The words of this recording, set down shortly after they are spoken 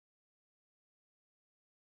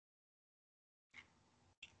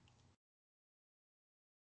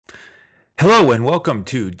Hello and welcome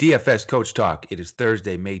to DFS Coach Talk. It is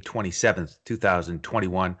Thursday, May 27th,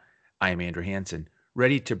 2021. I am Andrew Hansen,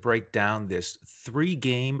 ready to break down this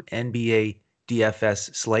three-game NBA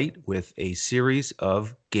DFS slate with a series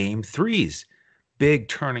of game threes. Big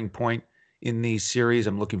turning point in these series.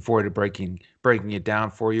 I'm looking forward to breaking it down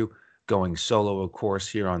for you. Going solo, of course,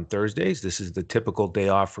 here on Thursdays. This is the typical day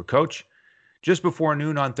off for Coach. Just before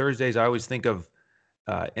noon on Thursdays, I always think of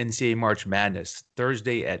NCAA March Madness,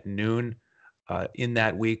 Thursday at noon in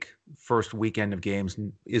that week, first weekend of games.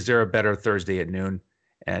 Is there a better Thursday at noon?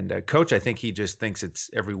 And Coach, I think he just thinks it's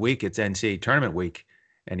every week. It's NCAA tournament week,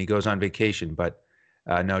 and he goes on vacation. But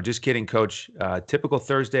no, just kidding, Coach. Typical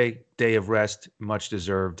Thursday, day of rest, much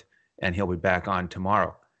deserved, and he'll be back on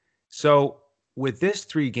tomorrow. So with this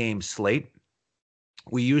three-game slate,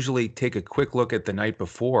 we usually take a quick look at the night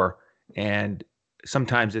before, and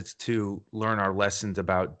sometimes it's to learn our lessons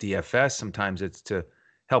about DFS. Sometimes it's to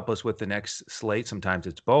help us with the next slate. Sometimes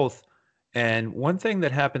it's both. And one thing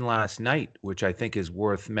that happened last night, which I think is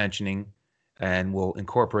worth mentioning, and we'll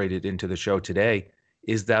incorporate it into the show today,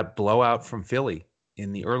 is that blowout from Philly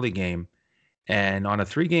in the early game. And on a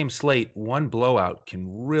three-game slate, one blowout can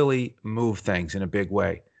really move things in a big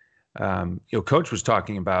way. Coach was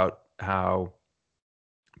talking about how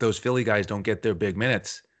those Philly guys don't get their big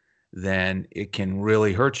minutes, then it can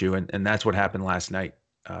really hurt you. And that's what happened last night.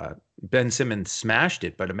 Ben Simmons smashed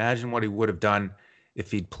it, but imagine what he would have done if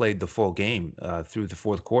he'd played the full game through the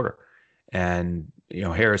fourth quarter. And,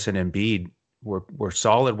 Harrison and Embiid were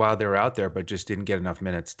solid while they were out there, but just didn't get enough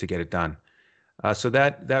minutes to get it done. So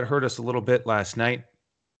that hurt us a little bit last night.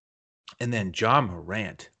 And then Ja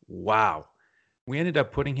Morant, wow. We ended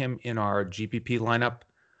up putting him in our GPP lineup,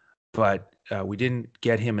 but we didn't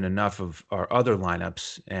get him in enough of our other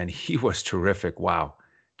lineups, and he was terrific. Wow,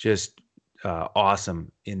 just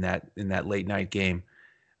awesome in that late night game.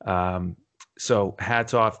 So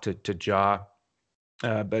hats off to Ja.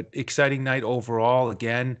 But exciting night overall.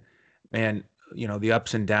 Again, man, the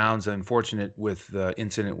ups and downs. Unfortunate with the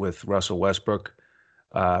incident with Russell Westbrook.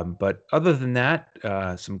 But other than that,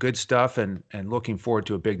 some good stuff, and looking forward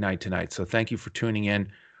to a big night tonight. So thank you for tuning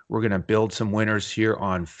in. We're going to build some winners here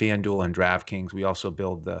on FanDuel and DraftKings. We also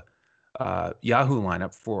build the Yahoo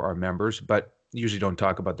lineup for our members, but usually don't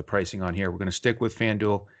talk about the pricing on here. We're going to stick with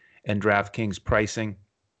FanDuel and DraftKings pricing.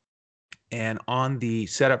 And on the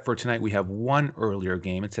setup for tonight, we have one earlier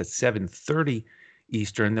game. It's at 7:30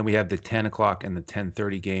 Eastern. Then we have the 10 o'clock and the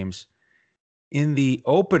 10:30 games. In the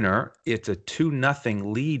opener, it's a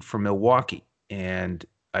 2-0 lead for Milwaukee. And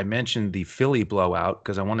I mentioned the Philly blowout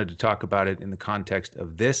because I wanted to talk about it in the context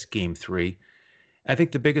of this game three. I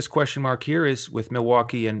think the biggest question mark here is with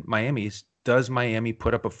Milwaukee and Miami is, does Miami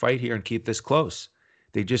put up a fight here and keep this close?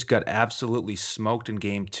 They just got absolutely smoked in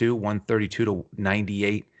game two,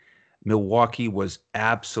 132-98. Milwaukee was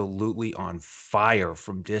absolutely on fire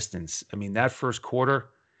from distance. I mean, that first quarter,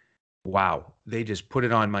 wow, they just put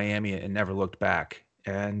it on Miami and never looked back.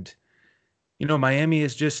 And, Miami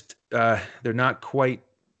is just, they're not quite,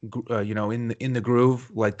 in the groove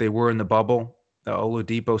like they were in the bubble.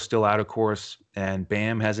 Oladipo still out, of course, and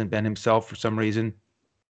Bam hasn't been himself for some reason.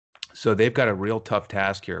 So they've got a real tough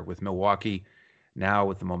task here with Milwaukee now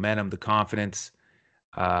with the momentum, the confidence.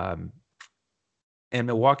 And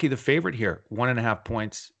Milwaukee, the favorite here, 1.5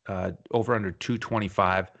 points, over under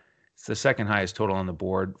 225. It's the second highest total on the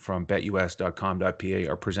board from betus.com.pa,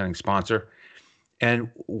 our presenting sponsor. And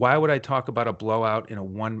why would I talk about a blowout in a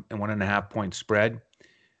 1.5 point spread?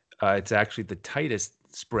 It's actually the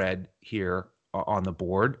tightest spread here on the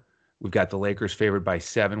board. We've got the Lakers favored by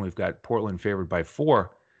 7. We've got Portland favored by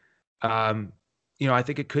 4. I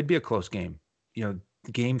think it could be a close game.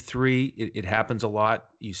 Game three, it happens a lot.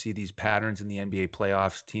 You see these patterns in the NBA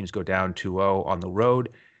playoffs. Teams go down 2-0 on the road.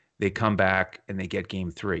 They come back and they get game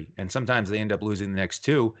three. And sometimes they end up losing the next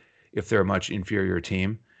two if they're a much inferior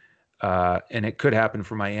team. And it could happen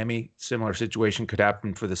for Miami. Similar situation could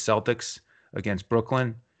happen for the Celtics against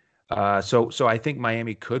Brooklyn. So I think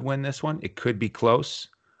Miami could win this one. It could be close,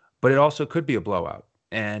 but it also could be a blowout.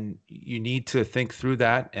 And you need to think through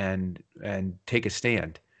that and take a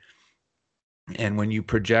stand. And when you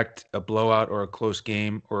project a blowout or a close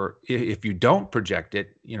game, or if you don't project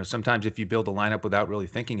it, sometimes if you build a lineup without really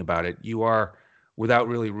thinking about it, you are, without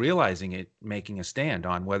really realizing it, making a stand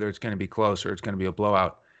on whether it's going to be close or it's going to be a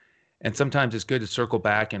blowout. And sometimes it's good to circle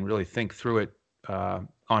back and really think through it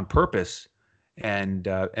on purpose and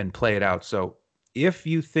play it out. So if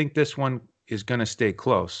you think this one is going to stay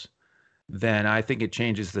close, then I think it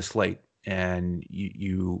changes the slate. And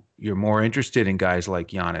you're more interested in guys like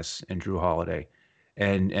Giannis and Drew Holiday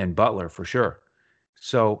and Butler for sure.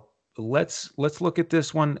 So let's look at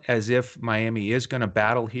this one as if Miami is going to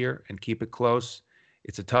battle here and keep it close.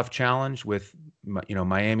 It's a tough challenge with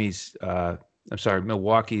Milwaukee's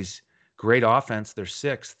great offense. They're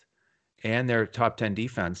sixth, and their top 10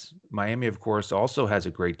 defense. Miami, of course, also has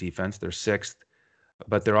a great defense. They're sixth,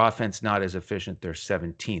 but their offense not as efficient. They're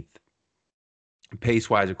 17th.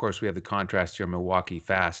 Pace-wise, of course, we have the contrast here: Milwaukee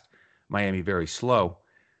fast, Miami very slow.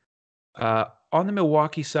 On the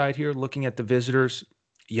Milwaukee side here, looking at the visitors,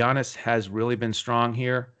 Giannis has really been strong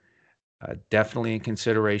here. Definitely in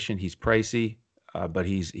consideration. He's pricey, but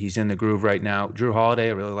he's in the groove right now. Jrue Holiday,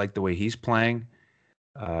 I really like the way he's playing.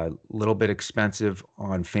 A little bit expensive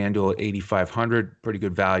on FanDuel at 8,500. Pretty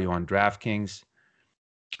good value on DraftKings.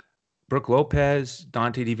 Brook Lopez,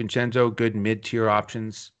 Dante DiVincenzo, good mid-tier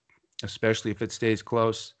options, especially if it stays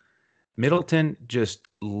close. Middleton just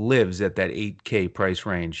lives at that 8K price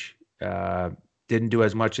range. Didn't do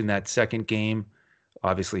as much in that second game.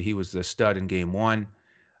 Obviously, he was the stud in game one.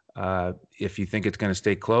 If you think it's going to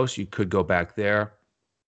stay close, you could go back there.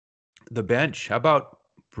 The bench, how about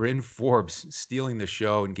Bryn Forbes stealing the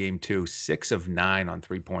show in game two, 6 of 9 on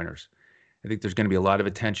three-pointers? I think there's going to be a lot of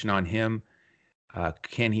attention on him.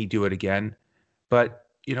 Can he do it again? But,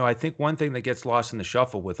 I think one thing that gets lost in the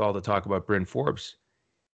shuffle with all the talk about Bryn Forbes,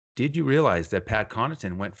 did you realize that Pat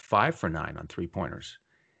Connaughton went 5 for 9 on three-pointers?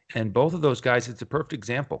 And both of those guys, it's a perfect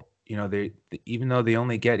example. They even though they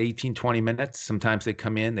only get 18, 20 minutes, sometimes they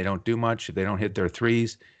come in, they don't do much. If they don't hit their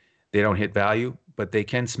threes, they don't hit value, but they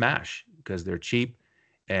can smash because they're cheap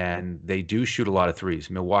and they do shoot a lot of threes.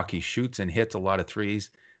 Milwaukee shoots and hits a lot of threes.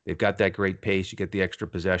 They've got that great pace. You get the extra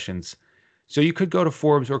possessions. So you could go to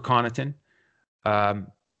Forbes or Connaughton. Portis,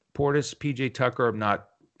 PJ Tucker, I'm not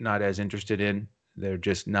as interested in. They're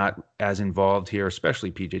just not as involved here,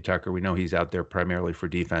 especially PJ Tucker. We know he's out there primarily for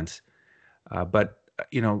defense. But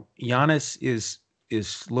Giannis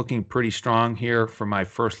is looking pretty strong here for my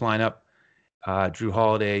first lineup. Jrue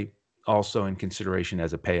Holiday also in consideration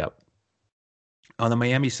as a pay-up. On the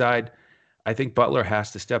Miami side, I think Butler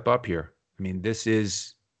has to step up here. I mean,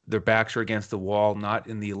 their backs are against the wall, not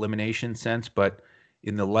in the elimination sense, but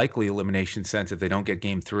in the likely elimination sense if they don't get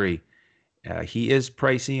game 3. He is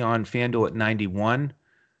pricey on FanDuel at 91.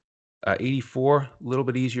 84, a little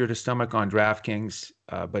bit easier to stomach on DraftKings,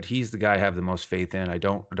 but he's the guy I have the most faith in. I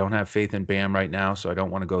don't have faith in Bam right now, so I don't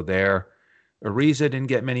want to go there. Ariza didn't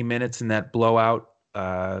get many minutes in that blowout,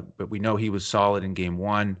 but we know he was solid in game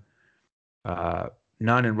 1.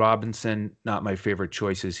 Nunn and Robinson, not my favorite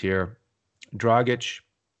choices here. Dragic,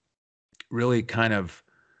 really kind of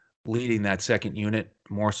leading that second unit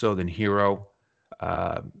more so than Hero.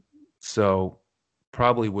 So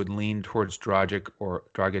probably would lean towards Dragic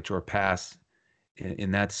or pass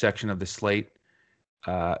in that section of the slate.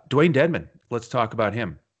 Dwayne Dedmon, let's talk about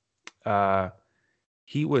him.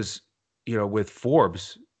 He was, with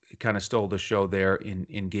Forbes, kind of stole the show there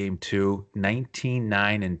in game 2, 19,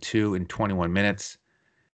 9, and 2 in 21 minutes.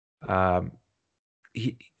 Now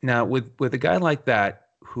with a guy like that,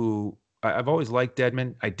 who I've always liked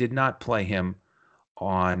Dedmon, I did not play him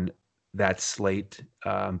on that slate.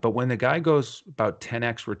 But when the guy goes about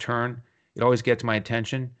 10x return, it always gets my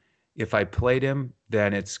attention. If I played him,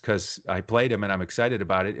 then it's because I played him and I'm excited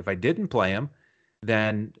about it. If I didn't play him,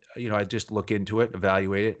 then, I just look into it,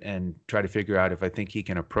 evaluate it, and try to figure out if I think he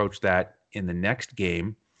can approach that in the next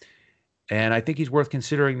game. And I think he's worth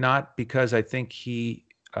considering, not because I think he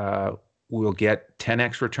will get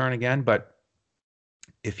 10x return again, but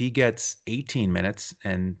if he gets 18 minutes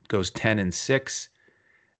and goes 10 and 6,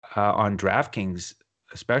 on DraftKings,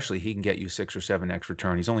 especially, he can get you 6 or 7x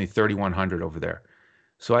return. He's only 3,100 over there.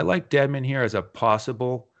 So I like Dedmon here as a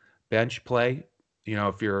possible bench play.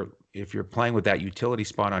 If you're playing with that utility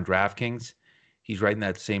spot on DraftKings, he's right in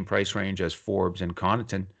that same price range as Forbes and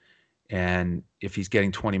Connaughton. And if he's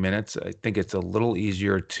getting 20 minutes, I think it's a little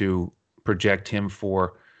easier to project him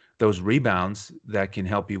for those rebounds that can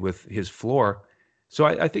help you with his floor. So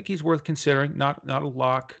I think he's worth considering. Not a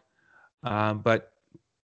lock, but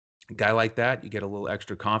a guy like that, you get a little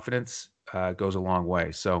extra confidence, goes a long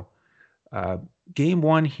way. So game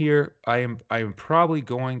 1 here, I am probably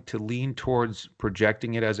going to lean towards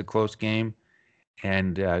projecting it as a close game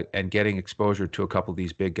and getting exposure to a couple of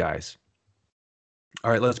these big guys.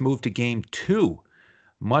 All right, let's move to game 2.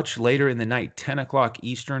 Much later in the night, 10 o'clock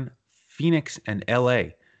Eastern, Phoenix and LA.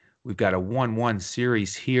 We've got a 1-1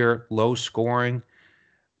 series here, low scoring,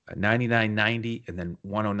 99-90, and then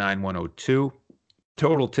 109-102.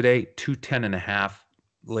 Total today, 210.5.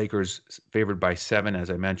 Lakers favored by 7, as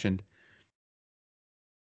I mentioned.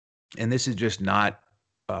 And this is just not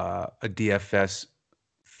a DFS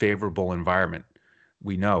favorable environment.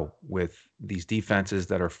 we know with these defenses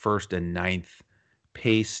that are first and ninth,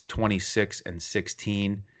 pace 26 and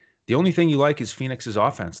 16. The only thing you like is Phoenix's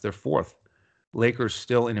offense. They're fourth. Lakers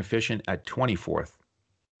still inefficient at 24th.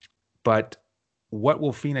 But what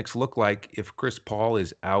will Phoenix look like if Chris Paul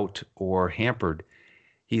is out or hampered?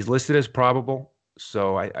 He's listed as probable,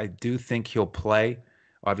 so I do think he'll play.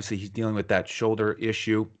 Obviously, he's dealing with that shoulder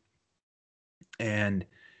issue. And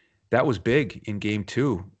that was big in game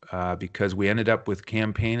two because we ended up with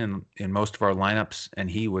Cam Payne in most of our lineups, and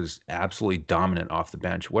he was absolutely dominant off the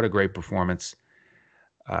bench. What a great performance.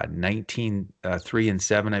 19, 3 and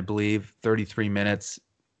 7, I believe, 33 minutes.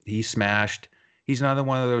 He smashed. He's another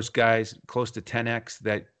one of those guys close to 10x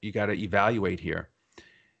that you got to evaluate here.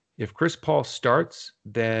 If Chris Paul starts,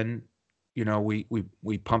 then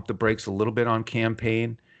we pump the brakes a little bit on Cam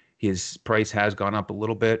Payne. His price has gone up a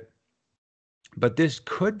little bit. But this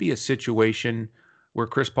could be a situation where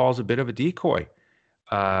Chris Paul's a bit of a decoy,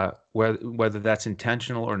 whether that's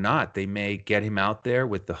intentional or not. They may get him out there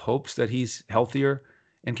with the hopes that he's healthier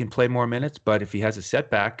and can play more minutes. But if he has a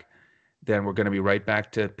setback, then we're going to be right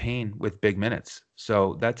back to Payne with big minutes.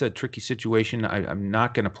 So that's a tricky situation. I'm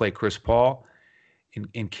not going to play Chris Paul.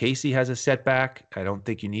 In case he has a setback, I don't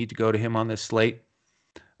think you need to go to him on this slate.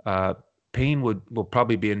 Payne will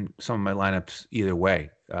probably be in some of my lineups either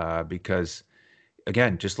way because,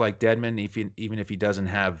 again, just like Dedmon, even if he doesn't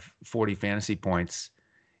have 40 fantasy points,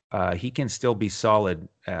 he can still be solid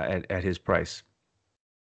at his price.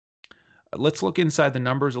 Let's look inside the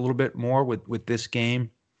numbers a little bit more with this game.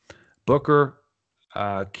 Booker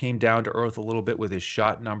came down to earth a little bit with his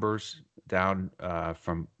shot numbers, down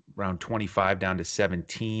from around 25 down to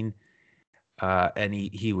 17. And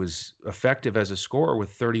he was effective as a scorer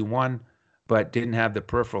with 31, but didn't have the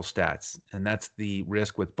peripheral stats. And that's the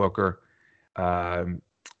risk with Booker.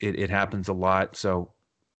 It happens a lot. So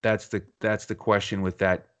that's the question with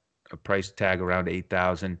that price tag around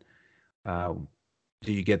 8,000.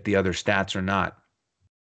 Do you get the other stats or not?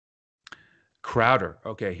 Crowder.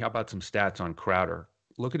 Okay, how about some stats on Crowder?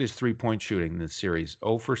 Look at his three-point shooting in the series.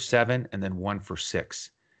 0 for 7 and then 1 for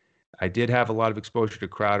 6. I did have a lot of exposure to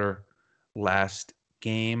Crowder last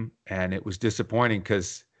game, and it was disappointing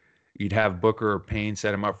because you'd have Booker or Payne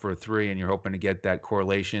set him up for a three, and you're hoping to get that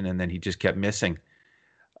correlation, and then he just kept missing.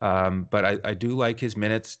 But I do like his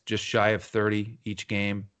minutes, just shy of 30 each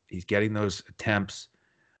game. He's getting those attempts.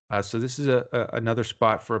 So this is another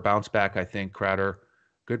spot for a bounce back, I think. Crowder,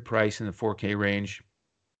 good price in the 4K range.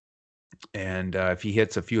 And if he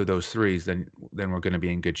hits a few of those threes, then we're going to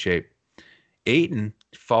be in good shape. Ayton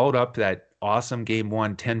followed up that awesome game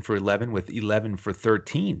one, 10 for 11 with 11 for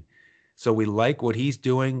 13. So we like what he's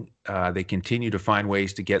doing. They continue to find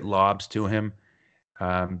ways to get lobs to him.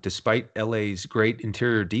 Despite LA's great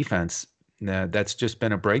interior defense, that's just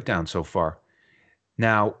been a breakdown so far.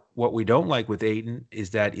 Now, what we don't like with Ayton is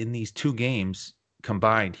that in these two games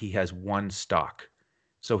combined, he has one stock.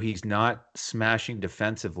 So he's not smashing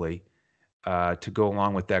defensively to go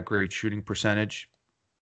along with that great shooting percentage.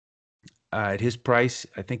 At his price,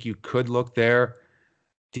 I think you could look there.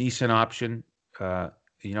 Decent option, a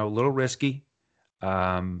little risky,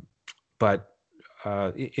 but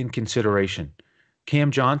in consideration.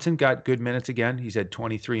 Cam Johnson got good minutes again. He's had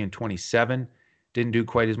 23 and 27. Didn't do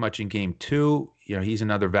quite as much in game two. He's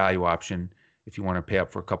another value option if you want to pay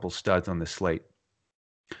up for a couple studs on the slate.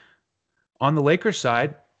 On the Lakers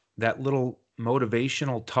side, that little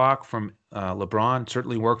motivational talk from LeBron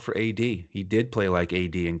certainly worked for AD. He did play like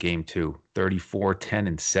AD in game two, 34, 10,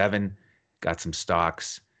 and 7, got some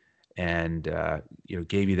stocks, and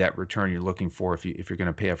gave you that return you're looking for if you're going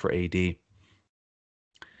to pay up for AD.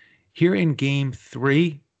 Here in game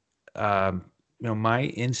three, my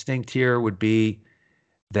instinct here would be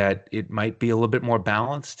that it might be a little bit more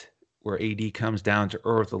balanced, where AD comes down to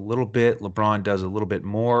earth a little bit. LeBron does a little bit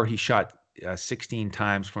more. He shot 16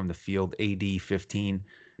 times from the field, AD 15.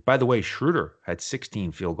 By the way, Schroeder had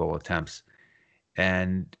 16 field goal attempts.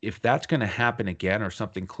 And if that's going to happen again or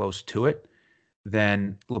something close to it,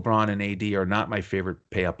 then LeBron and AD are not my favorite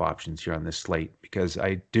pay-up options here on this slate, because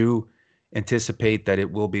I do anticipate that it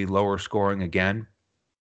will be lower scoring again,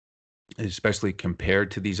 especially compared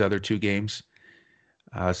to these other two games.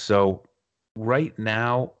 So right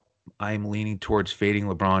now, I'm leaning towards fading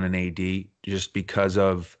LeBron and AD just because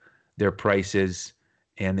of their prices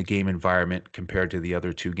and the game environment compared to the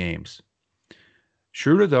other two games.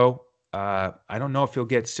 Schroeder, though, I don't know if he'll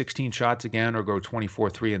get 16 shots again or go 24,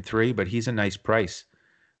 3 and 3, but he's a nice price.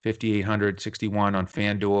 5,800, 61 on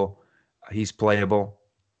FanDuel. He's playable.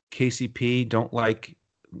 KCP, don't like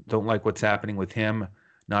what's happening with him.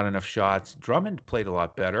 Not enough shots. Drummond played a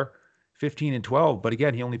lot better, 15 and 12, but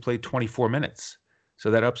again, he only played 24 minutes. So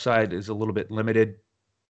that upside is a little bit limited.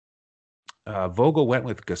 Vogel went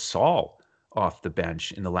with Gasol off the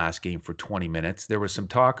bench in the last game for 20 minutes. There was some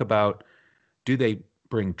talk about, do they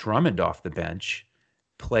bring Drummond off the bench,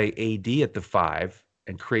 play AD at the 5,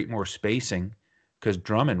 and create more spacing? Because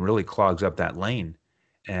Drummond really clogs up that lane.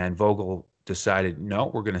 And Vogel decided, no,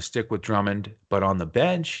 we're going to stick with Drummond. But on the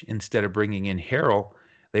bench, instead of bringing in Harrell,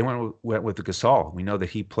 they went with the Gasol. We know that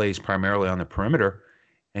he plays primarily on the perimeter,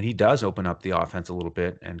 and he does open up the offense a little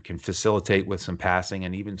bit and can facilitate with some passing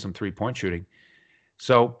and even some three-point shooting.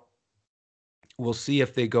 So we'll see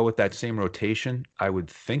if they go with that same rotation. I would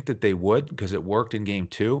think that they would, because it worked in game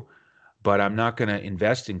 2, but I'm not going to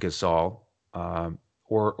invest in Gasol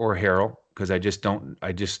or Harrell, because I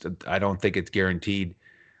don't think it's guaranteed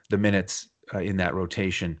the minutes in that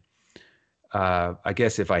rotation. I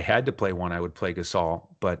guess if I had to play one, I would play Gasol,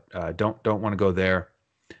 but don't want to go there.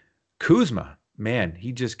 Kuzma, man,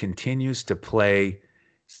 he just continues to play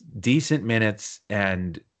decent minutes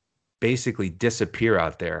and basically disappear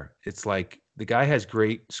out there. It's like the guy has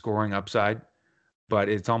great scoring upside, but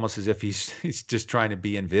it's almost as if he's just trying to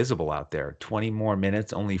be invisible out there. 20 more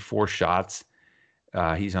minutes, only 4 shots.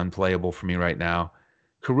 He's unplayable for me right now.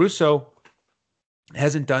 Caruso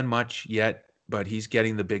hasn't done much yet, but he's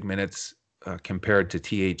getting the big minutes compared to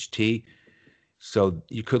THT. So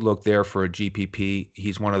you could look there for a GPP.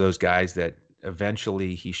 He's one of those guys that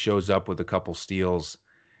eventually he shows up with a couple steals,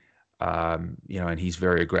 and he's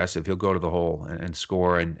very aggressive. He'll go to the hole and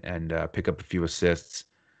score and pick up a few assists.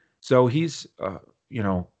 So he's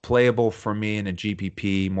playable for me in a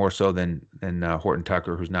GPP more so than Horton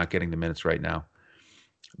Tucker, who's not getting the minutes right now.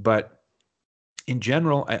 But in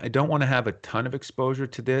general, I don't want to have a ton of exposure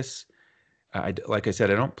to this. Like I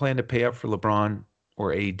said, I don't plan to pay up for LeBron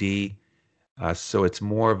or AD. So it's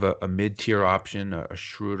more of a mid-tier option, a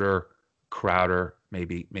Schroeder, Crowder,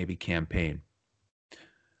 maybe Campaign.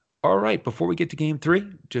 All right, before we get to game 3,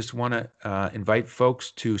 just want to invite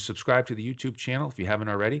folks to subscribe to the YouTube channel if you haven't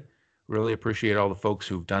already. Really appreciate all the folks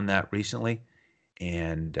who've done that recently.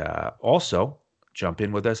 And also jump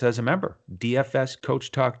in with us as a member,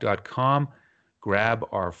 dfscoachtalk.com. Grab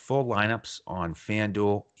our full lineups on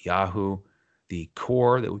FanDuel, Yahoo. The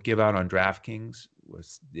core that we give out on DraftKings,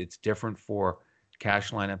 it's different for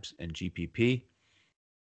cash lineups and GPP.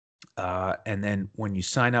 And then when you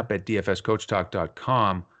sign up at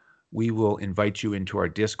dfscoachtalk.com, we will invite you into our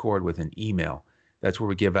Discord with an email. That's where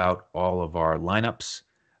we give out all of our lineups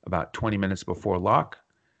about 20 minutes before lock.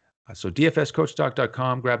 So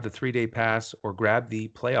dfscoachtalk.com, grab the 3-day pass or grab the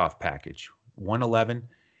playoff package. $111,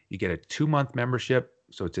 you get a 2-month membership,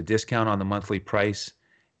 so it's a discount on the monthly price,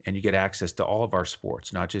 and you get access to all of our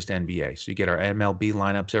sports, not just NBA. So you get our MLB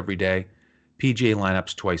lineups every day, PGA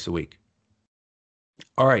lineups twice a week.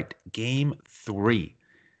 All right, game 3.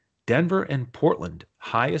 Denver and Portland,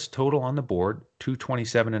 highest total on the board,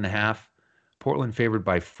 227.5. Portland favored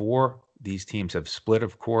by 4. These teams have split,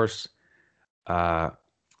 of course.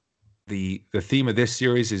 The theme of this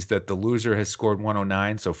series is that the loser has scored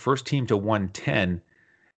 109. So first team to 110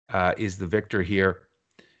 is the victor here.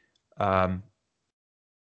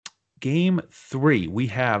 Game 3, we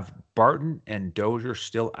have Barton and Dozier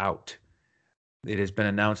still out. It has been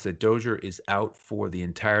announced that Dozier is out for the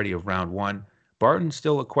entirety of round 1. Barton's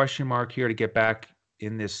still a question mark here to get back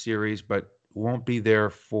in this series, but won't be there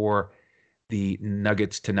for the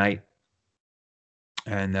Nuggets tonight.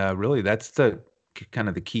 And really, that's the kind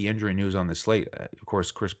of the key injury news on the slate. Of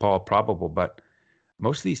course, Chris Paul probable, but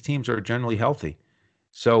most of these teams are generally healthy.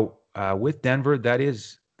 So with Denver, that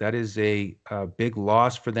is a big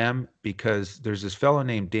loss for them, because there's this fellow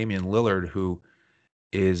named Damian Lillard who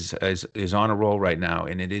is on a roll right now,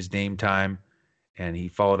 and it is Dame time. And he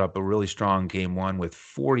followed up a really strong game 1 with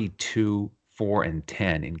 42, 4, and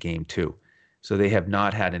 10 in game 2. So they have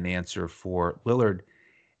not had an answer for Lillard.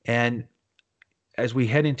 And as we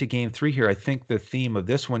head into game 3 here, I think the theme of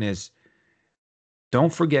this one is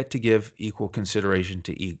don't forget to give equal consideration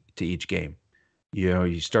to each game.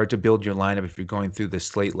 You start to build your lineup if you're going through the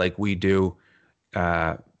slate like we do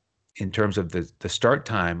in terms of the start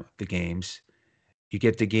time of the games. You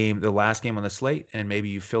get the last game on the slate, and maybe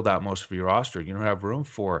you filled out most of your roster. You don't have room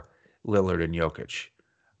for Lillard and Jokic.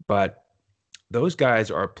 But those guys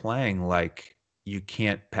are playing like you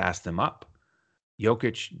can't pass them up.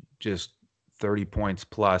 Jokic just 30 points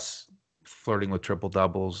plus, flirting with triple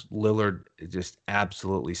doubles. Lillard is just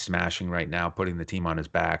absolutely smashing right now, putting the team on his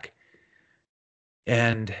back.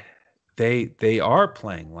 And they are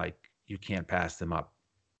playing like you can't pass them up.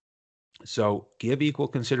 So give equal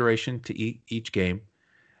consideration to each game.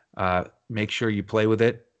 Make sure you play with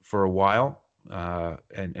it for a while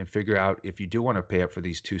and figure out if you do want to pay up for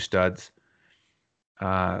these 2 studs.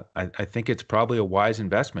 I think it's probably a wise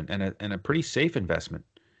investment and a pretty safe investment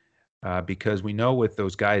because we know with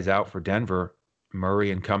those guys out for Denver,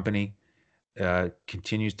 Murray and company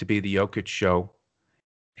continues to be the Jokic show,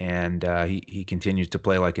 and he continues to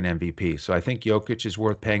play like an MVP. So I think Jokic is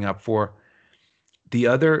worth paying up for. The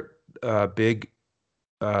other big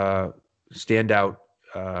uh, standout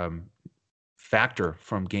um, factor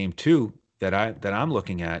from Game Two that I'm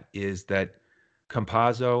looking at is that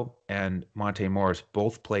Campazzo and Monte Morris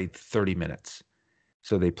both played 30 minutes.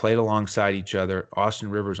 So they played alongside each other. Austin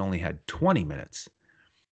Rivers only had 20 minutes.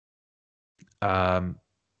 Um,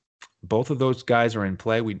 both of those guys are in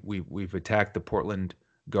play. We've attacked the Portland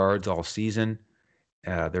guards all season.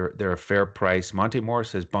 They're a fair price. Monte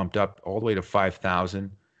Morris has bumped up all the way to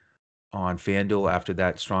 5,000 on FanDuel after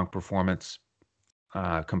that strong performance.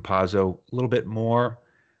 Campazzo a little bit more.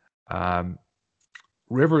 Um,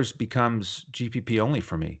 Rivers becomes GPP only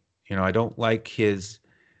for me. I don't like his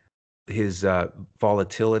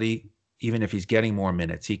volatility. Even if he's getting more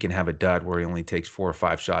minutes, he can have a dud where he only takes 4 or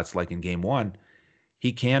 5 shots, like in Game One.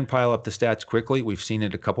 He can pile up the stats quickly. We've seen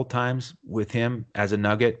it a couple times with him as a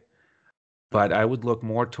Nugget, but I would look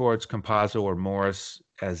more towards Campazzo or Morris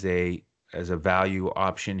as a value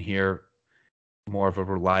option here, more of a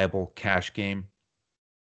reliable cash game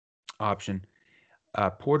option.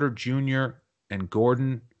 Porter Jr. and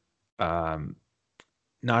Gordon, um,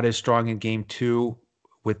 not as strong in Game Two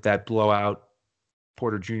with that blowout.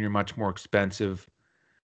 Porter Jr. much more expensive.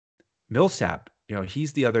 Millsap,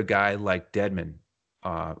 he's the other guy like Dedmon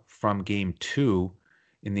from Game Two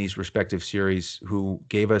in these respective series who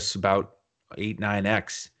gave us about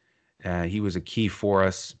 8-9x. He was a key for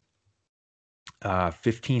us.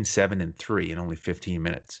 15, 7, and 3 in only 15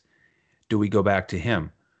 minutes. Do we go back to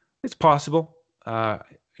him? It's possible.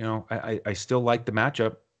 I still like the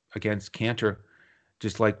matchup against Cantor,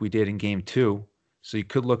 just like we did in Game Two. So you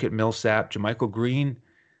could look at Millsap. JaMychal Green,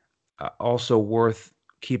 also worth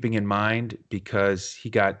keeping in mind because he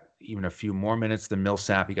got even a few more minutes than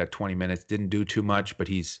Millsap. He got 20 minutes, didn't do too much, but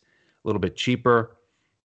he's a little bit cheaper.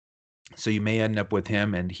 So you may end up with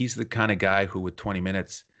him, and he's the kind of guy who, with 20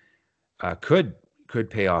 minutes, could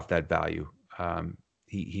pay off that value.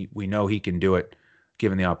 We know he can do it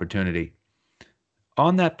given the opportunity.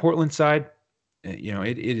 On that Portland side,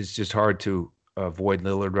 it is just hard to avoid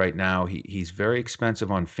Lillard right now. He's very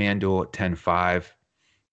expensive on FanDuel at 10.5,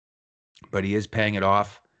 but he is paying it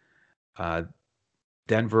off.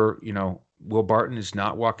 Denver, Will Barton is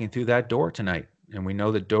not walking through that door tonight, and we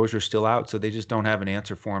know that Dozier's still out, so they just don't have an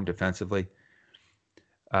answer for him defensively.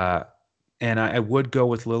 And I would go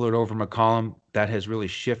with Lillard over McCollum. That has really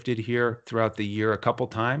shifted here throughout the year a couple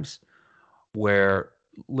times, where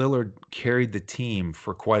Lillard carried the team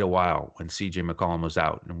for quite a while when CJ McCollum was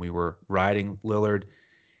out, and we were riding Lillard.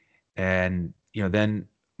 And then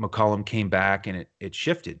McCollum came back, and it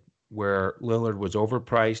shifted where Lillard was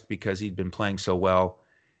overpriced because he'd been playing so well,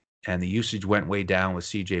 and the usage went way down with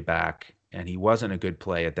CJ back, and he wasn't a good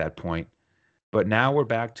play at that point. But now we're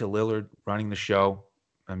back to Lillard running the show.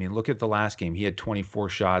 I mean, look at the last game. He had 24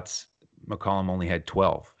 shots. McCollum only had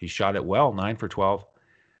 12. He shot it well, 9 for 12,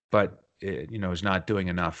 but is not doing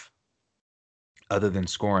enough other than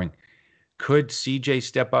scoring. Could CJ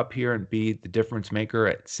step up here and be the difference maker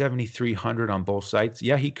at 7,300 on both sites?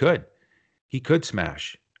 Yeah, he could. He could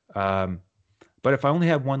smash. But if I only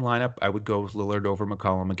had one lineup, I would go with Lillard over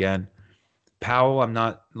McCollum again. Powell, I'm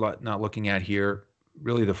not looking at here.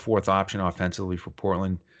 Really the fourth option offensively for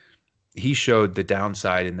Portland. He showed the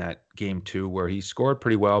downside in that Game 2 where he scored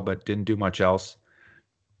pretty well but didn't do much else.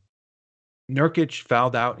 Nurkic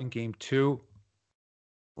fouled out in Game 2.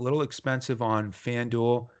 A little expensive on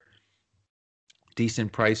FanDuel.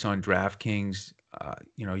 Decent price on DraftKings.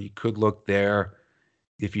 You could look there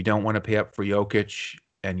if you don't want to pay up for Jokic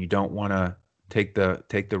and you don't want to take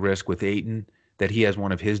the risk with Ayton that he has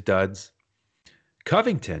one of his duds.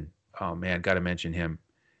 Covington, oh man, got to mention him.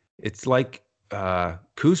 It's like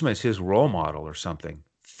Kuzma is his role model or something.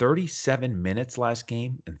 37 minutes last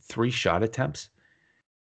game and 3 shot attempts.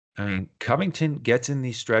 I mean, Covington gets in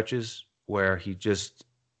these stretches where he just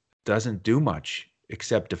doesn't do much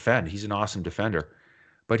except defend. He's an awesome defender,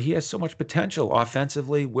 but he has so much potential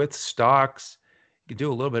offensively with stocks. He can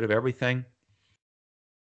do a little bit of everything,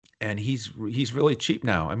 and he's really cheap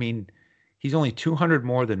now. I mean, he's only 200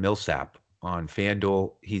 more than Millsap on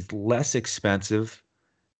FanDuel. He's less expensive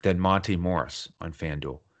than Monte Morris on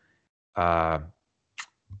FanDuel.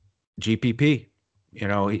 GPP,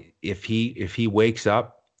 if he wakes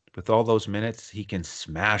up with all those minutes, he can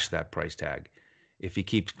smash that price tag. If he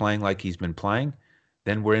keeps playing like he's been playing,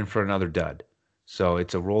 then we're in for another dud. So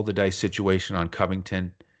it's a roll the dice situation on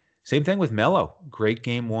Covington. Same thing with Melo. Great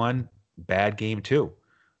game one, bad game two.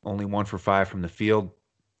 Only 1 for 5 from the field.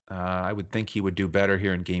 I would think he would do better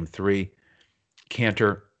here in game three.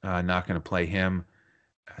 Cantor, not going to play him.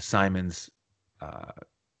 Simons,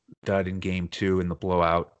 dud in game two in the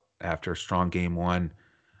blowout after a strong game one.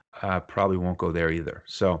 Probably won't go there either.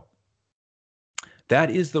 So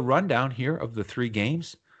that is the rundown here of the three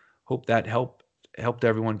games. Hope that helped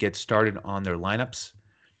everyone get started on their lineups.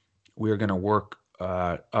 We're going to work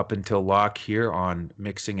up until lock here on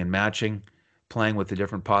mixing and matching, playing with the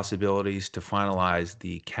different possibilities to finalize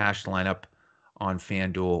the cash lineup on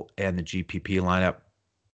FanDuel and the GPP lineup.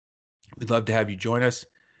 We'd love to have you join us.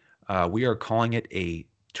 We are calling it a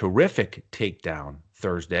terrific takedown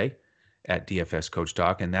Thursday at DFS Coach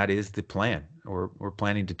Talk, and that is the plan. We're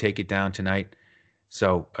planning to take it down tonight.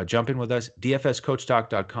 So jump in with us.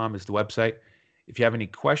 DFSCoachTalk.com is the website. If you have any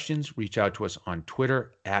questions, reach out to us on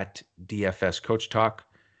Twitter at DFS Coach Talk.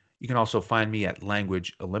 You can also find me at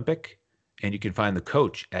Language Olympic, and you can find the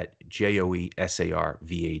coach at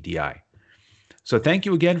JOESARVADI. So thank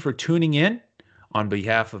you again for tuning in. On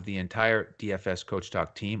behalf of the entire DFS Coach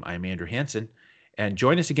Talk team, I'm Andrew Hansen, and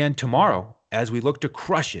join us again tomorrow as we look to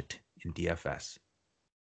crush it in DFS.